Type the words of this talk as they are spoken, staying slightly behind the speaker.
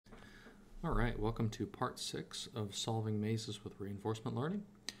All right, welcome to part 6 of solving mazes with reinforcement learning.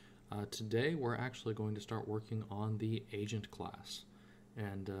 Today we're actually going to start working on the agent class,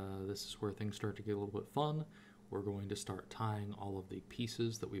 and this is where things start to get a little bit fun. We're going to start tying all of the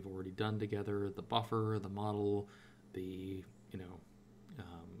pieces that we've already done together, the buffer, the model, the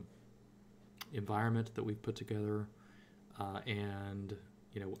environment that we've put together, and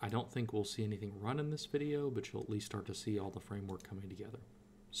I don't think we'll see anything run in this video, but you'll at least start to see all the framework coming together.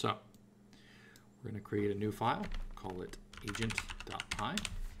 So we're going to create a new file, call it agent.py,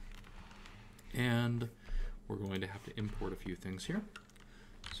 and we're going to have to import a few things here.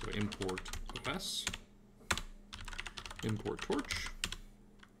 So import OS, import torch,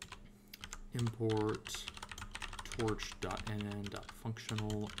 import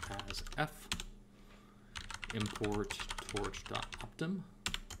torch.nn.functional as f, import torch.optim,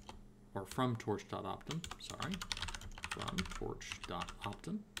 or from torch.optim, sorry, from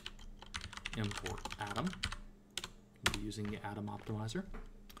torch.optim, import atom, we'll be using the atom optimizer,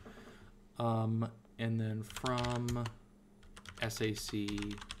 and then from SAC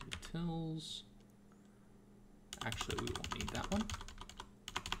utils, actually we won't need that one,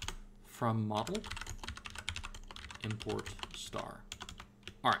 from model, import star.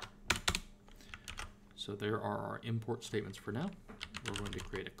 All right, so there are our import statements for now. We're going to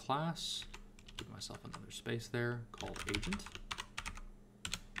create a class, give myself another space there, called agent.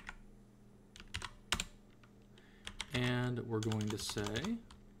 And we're going to say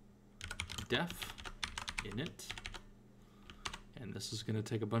def init, and this is going to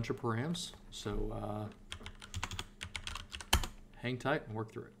take a bunch of params, so hang tight and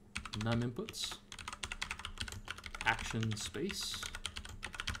work through it. Num inputs, action space,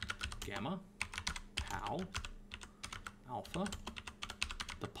 gamma, pow, alpha,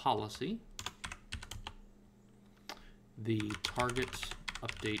 the policy, the target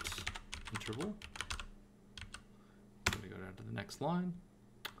update interval. I'm going to go down to the next line,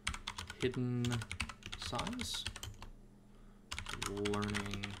 hidden size,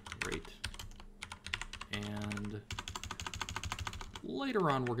 learning rate, and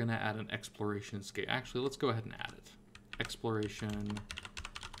later on we're going to add an exploration scale. Actually, let's go ahead and add it. Exploration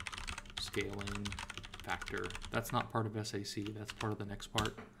scaling factor. That's not part of SAC, that's part of the next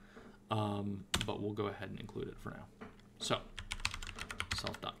part, but we'll go ahead and include it for now. So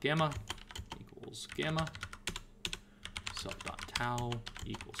self.gamma equals gamma, self.tau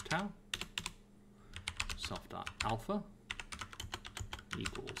equals tau, self.alpha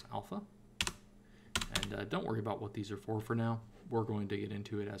equals alpha, and don't worry about what these are for now. We're going to get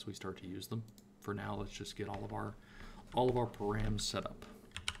into it as we start to use them. For now, let's just get all of our params set up.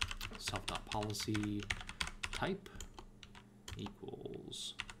 Self.policy type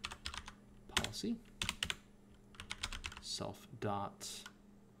equals policy.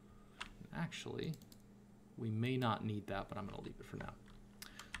 Actually, we may not need that, but I'm going to leave it for now.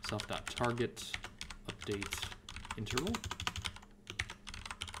 Self.target update interval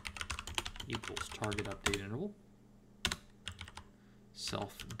equals target update interval.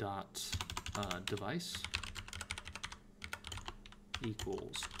 Self.device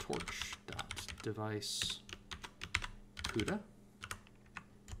equals torch.device CUDA.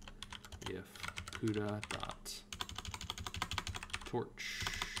 If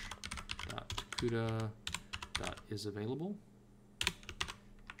CUDA.torch.CUDA.is available,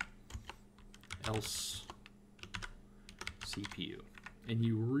 else CPU. And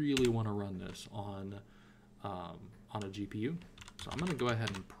you really want to run this on a GPU. So I'm going to go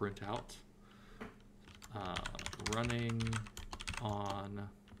ahead and print out running on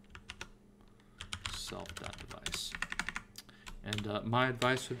self.device. And my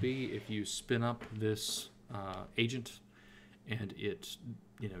advice would be, if you spin up this agent and it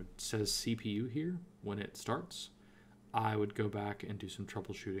says CPU here when it starts, I would go back and do some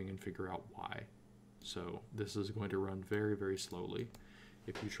troubleshooting and figure out why. So this is going to run very, very slowly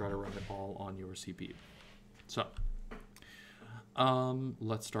if you try to run it all on your CPU. So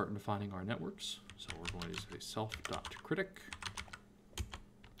let's start defining our networks. So we're going to say self.critic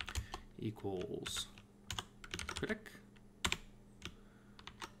equals critic,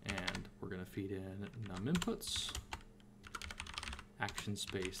 and we're going to feed in num inputs, action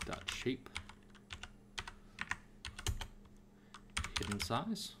space dot shape, hidden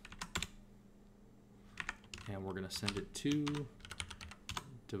size, and we're going to send it to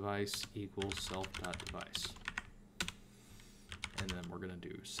device equals self.device. And then we're going to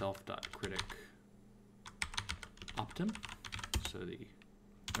do self.critic optim. So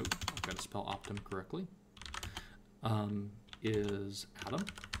I've got to spell optim correctly, is atom.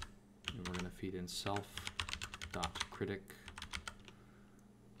 And we're going to feed in self.critic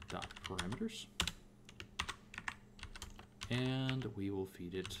dot parameters, and we will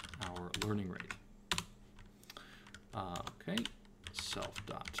feed it our learning rate. Okay, self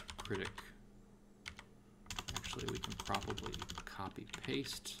dot critic. Actually, we can probably copy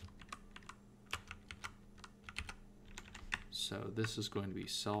paste. So this is going to be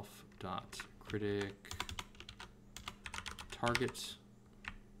self dot critic target,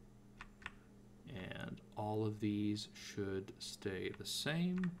 and all of these should stay the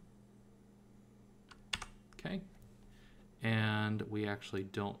same. Okay, and we actually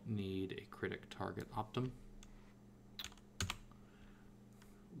don't need a critic target optim.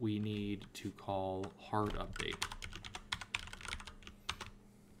 We need to call hard update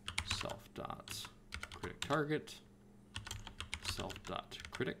self dot critic target self dot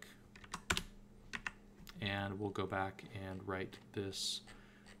critic, and we'll go back and write this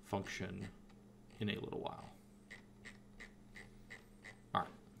function in a little while. All right.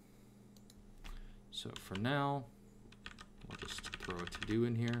 So for now, we'll just throw a to-do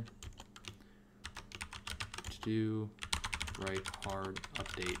in here. To-do write hard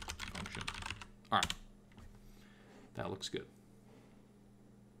update function. All right. That looks good.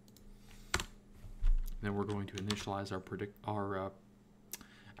 Then we're going to initialize our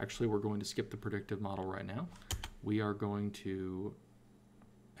actually, we're going to skip the predictive model right now. We are going to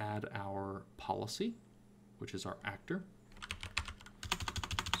add our policy, which is our actor.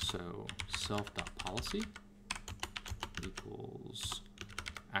 So self.policy equals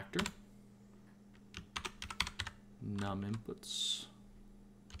actor, num inputs,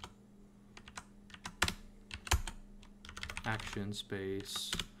 action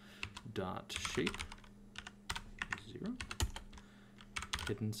space dot shape 0,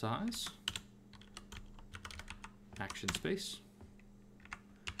 hidden size, action space,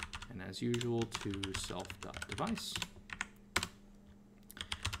 and as usual to self.device,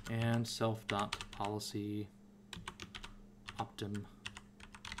 and self.policy optim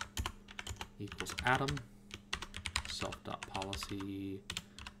equals atom,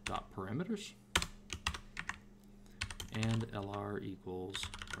 self.policy.parameters, and LR equals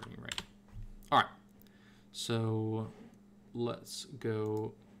learning rate. All right, so let's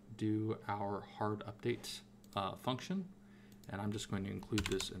go do our hard update function, and I'm just going to include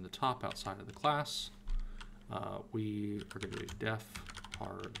this in the top outside of the class. We are going to do def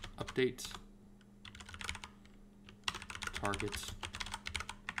hard update target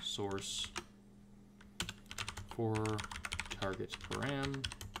source for target param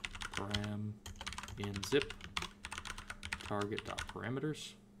in zip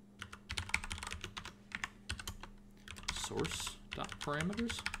target.parameters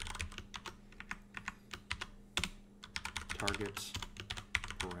source.parameters target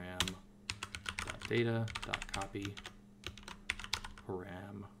param.data.copy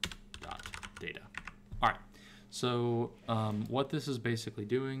param.data. All right, so what this is basically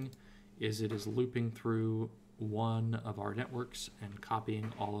doing is it is looping through one of our networks and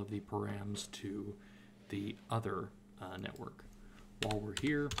copying all of the params to the other network. While we're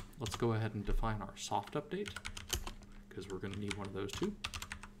here, let's go ahead and define our soft update, because we're going to need one of those too.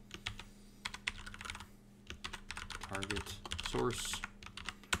 Target source,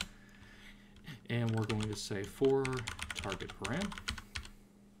 and we're going to say for target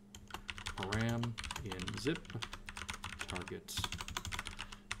param in zip target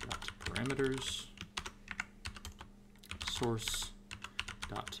dot parameters source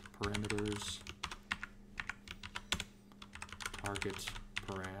dot parameters target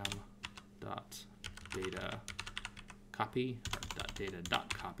param dot data copy dot data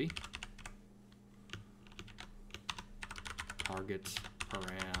dot copy target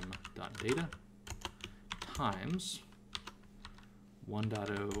param dot data times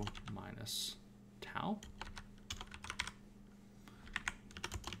 1.0 minus tau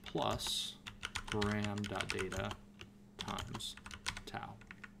plus param.data times tau.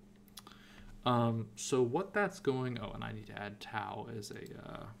 So what that's going, oh, and I need to add tau as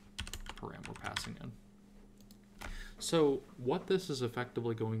a param we're passing in. So what this is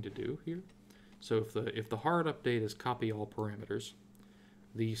effectively going to do here, so if the hard update is copy all parameters,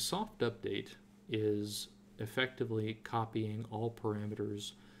 the soft update is effectively copying all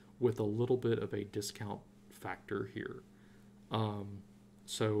parameters with a little bit of a discount factor here.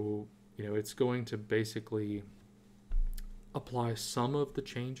 So, you know, it's going to basically apply some of the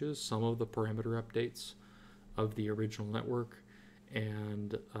changes, some of the parameter updates of the original network,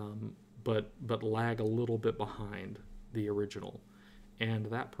 and but lag a little bit behind the original, and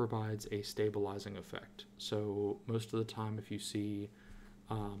that provides a stabilizing effect. So most of the time, if you see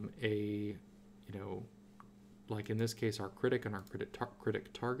a like in this case, our critic and our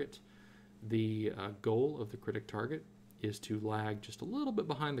critic target, the goal of the critic target is to lag just a little bit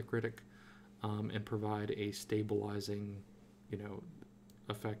behind the critic and provide a stabilizing,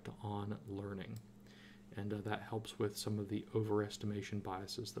 effect on learning. And that helps with some of the overestimation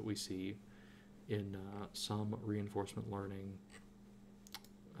biases that we see in some reinforcement learning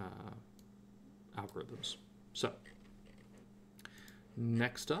algorithms. So,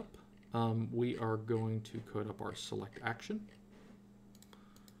 next up, we are going to code up our select action.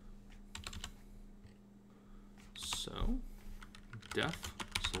 So, def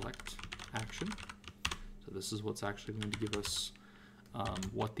select action. So this is what's actually going to give us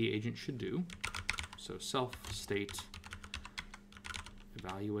what the agent should do. So self state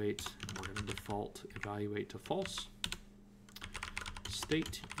evaluate, and we're going to default evaluate to false.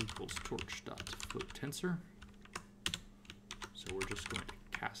 State equals torch.float tensor. So we're just going to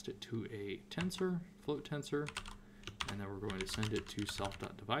cast it to a tensor, float tensor, and then we're going to send it to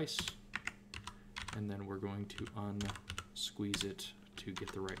self.device, and then we're going to unsqueeze it to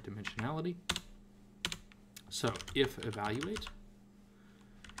get the right dimensionality. So if evaluate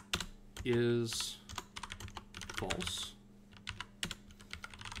is false,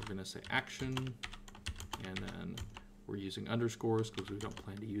 we're going to say action, and then we're using underscores because we don't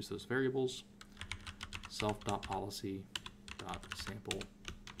plan to use those variables. Self.policy.sample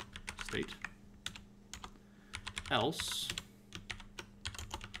state. Else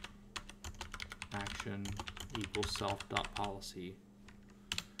action equals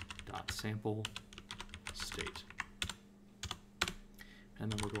self.policy.sample state.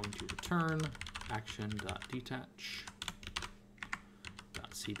 And then we're going to return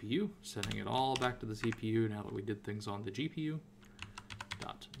action.detach.cpu, sending it all back to the CPU now that we did things on the GPU.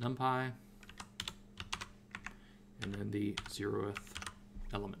 .numpy, and then the 0th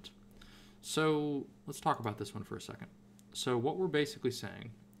element. So let's talk about this one for a second. So what we're basically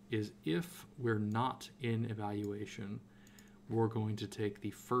saying is if we're not in evaluation, we're going to take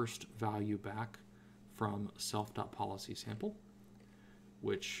the first value back from self.policy sample,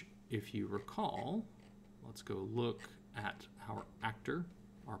 which, if you recall, let's go look at our actor,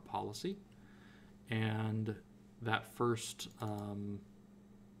 our policy, and that first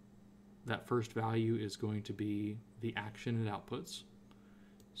value is going to be the action it outputs.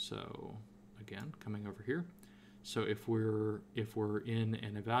 So again, coming over here. So if we're in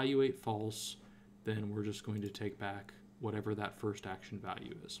an evaluate false, then we're just going to take back whatever that first action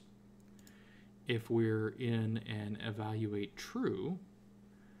value is. If we're in an evaluate true,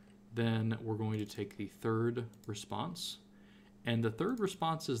 then we're going to take the third response, and the third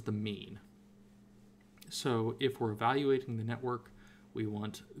response is the mean. So if we're evaluating the network, we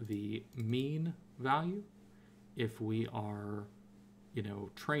want the mean value. If we are,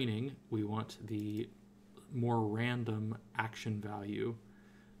 training, we want the more random action value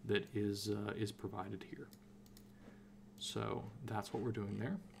that is provided here. So that's what we're doing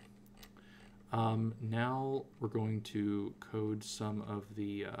there. Now we're going to code some of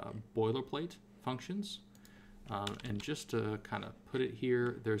the boilerplate functions. And just to kind of put it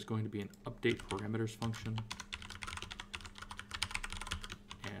here, there's going to be an update parameters function.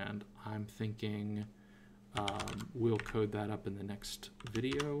 And I'm thinking we'll code that up in the next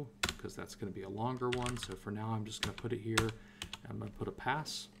video because that's going to be a longer one. So for now, I'm just going to put it here. I'm going to put a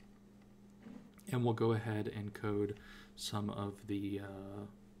pass. And we'll go ahead and code some of the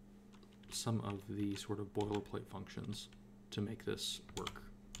sort of boilerplate functions to make this work.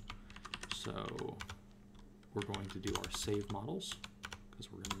 So we're going to do our save models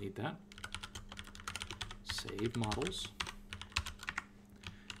because we're going to need that. Save models.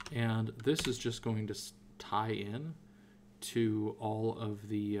 And this is just going to tie in to all of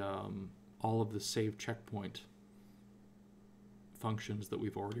the save checkpoint functions that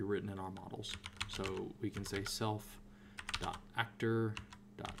we've already written in our models. So we can say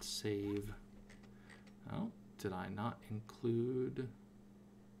self.actor.save. Oh, did I not include?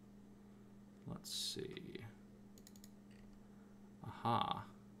 Let's see. Aha.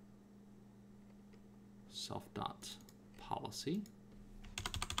 Self.policy.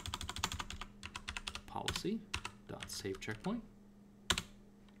 Policy.save checkpoint.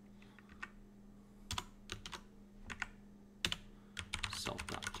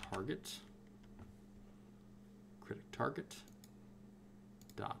 Self.target. Critic target.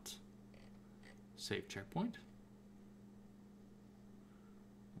 Dot save checkpoint.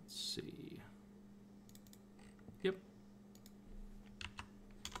 Let's see. Yep.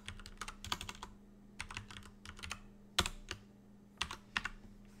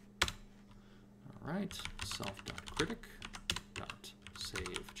 All right.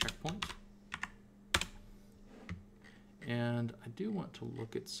 Self.critic.save checkpoint. And I do want to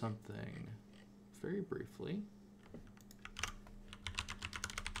look at something very briefly.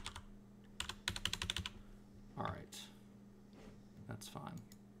 All right, that's fine.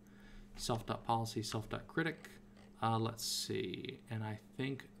 Self.policy, self.critic. Let's see, and I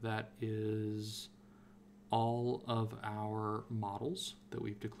think that is all of our models that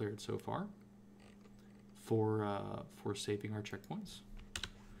we've declared so far for saving our checkpoints.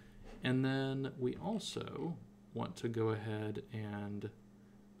 And then we also want to go ahead and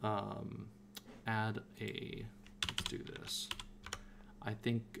add a, let's do this. I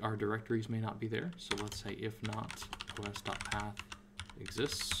think our directories may not be there, so let's say if not os.path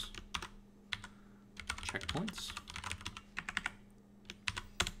exists, checkpoints,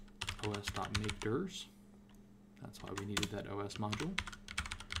 os.makeDirs, that's why we needed that os module,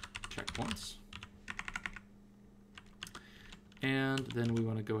 checkpoints. And then we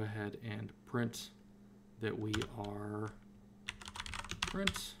want to go ahead and print that we are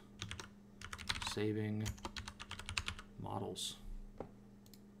saving models.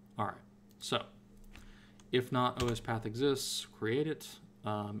 All right, so if not os path exists, create it,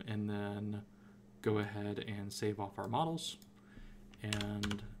 and then go ahead and save off our models,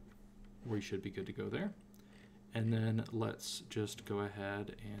 and we should be good to go there. And then let's just go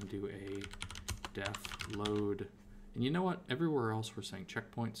ahead and do a def load. And you know what? Everywhere else we're saying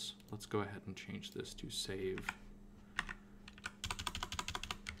checkpoints. Let's go ahead and change this to save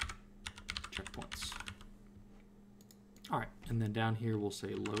checkpoints. All right, and then down here we'll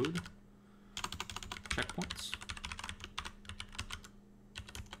say load checkpoints.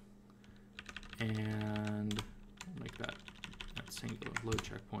 And we'll make that singular, load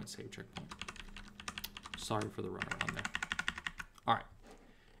checkpoint, save checkpoint. Sorry for the runaround there. All right.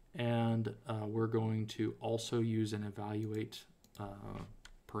 And we're going to also use an evaluate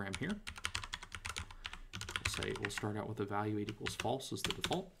param here. We'll start out with evaluate equals false as the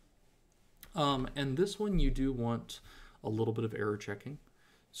default. And this one you do want a little bit of error checking.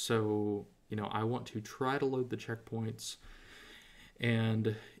 So, you know, I want to try to load the checkpoints,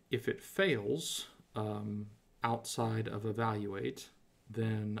 and if it fails outside of evaluate,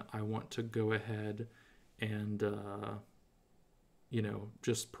 then I want to go ahead and you know,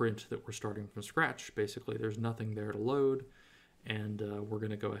 just print that we're starting from scratch. Basically, there's nothing there to load, and we're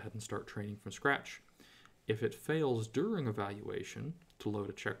going to go ahead and start training from scratch. If it fails during evaluation to load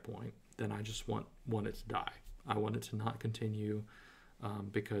a checkpoint, then I just want it to die. I want it to not continue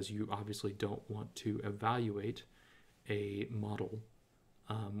because you obviously don't want to evaluate a model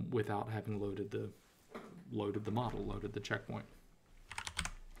without having loaded the model, loaded the checkpoint.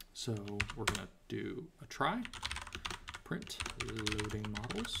 So we're going to do a try. Print loading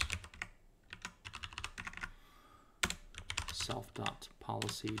models,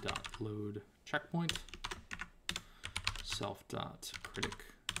 self.policy.load checkpoint,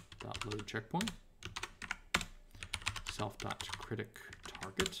 self.critic.load checkpoint,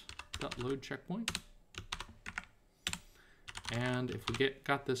 self.critic.target.load checkpoint. And if we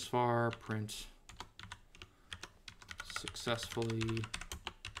got this far, print successfully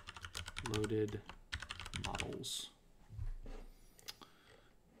loaded models.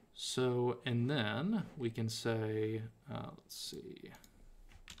 So, and then we can say, let's see,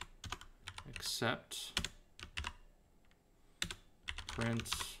 except print,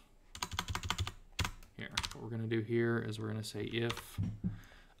 here, what we're going to do here is we're going to say if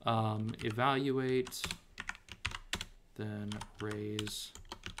evaluate, then raise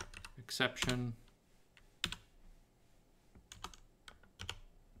exception.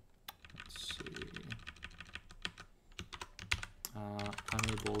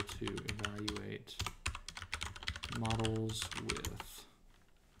 Unable to evaluate models without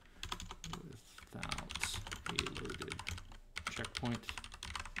a loaded checkpoint.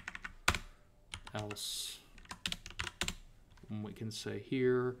 Else, we can say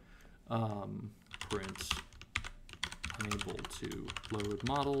here, print unable to load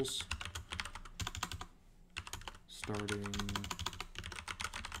models starting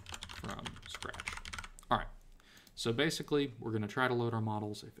from scratch. All right. So basically, we're going to try to load our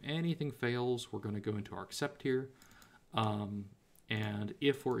models. If anything fails, we're going to go into our except here. And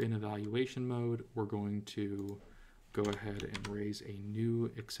if we're in evaluation mode, we're going to go ahead and raise a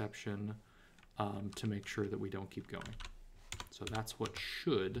new exception to make sure that we don't keep going. So that's what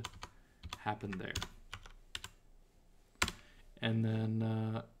should happen there. And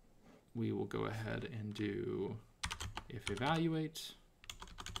then we will go ahead and do if evaluate.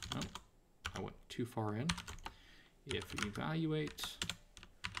 Oh, I went too far in. If evaluate,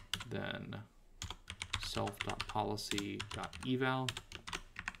 then self.policy.eval,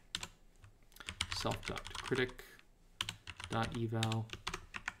 self.critic, dot eval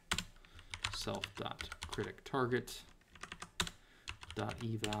self dot critic target dot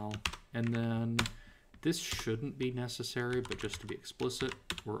eval, and then this shouldn't be necessary, but just to be explicit,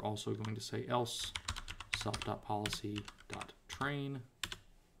 we're also going to say else self dot policy dot train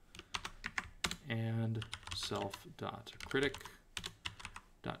and self dot critic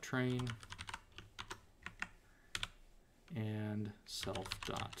dot train and self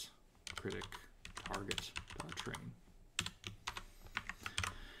dot critic target dot train.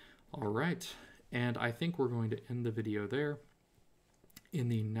 All right, and I think we're going to end the video there. In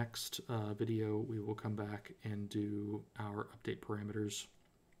the next video, we will come back and do our update parameters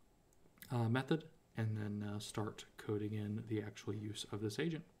method, and then start coding in the actual use of this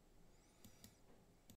agent.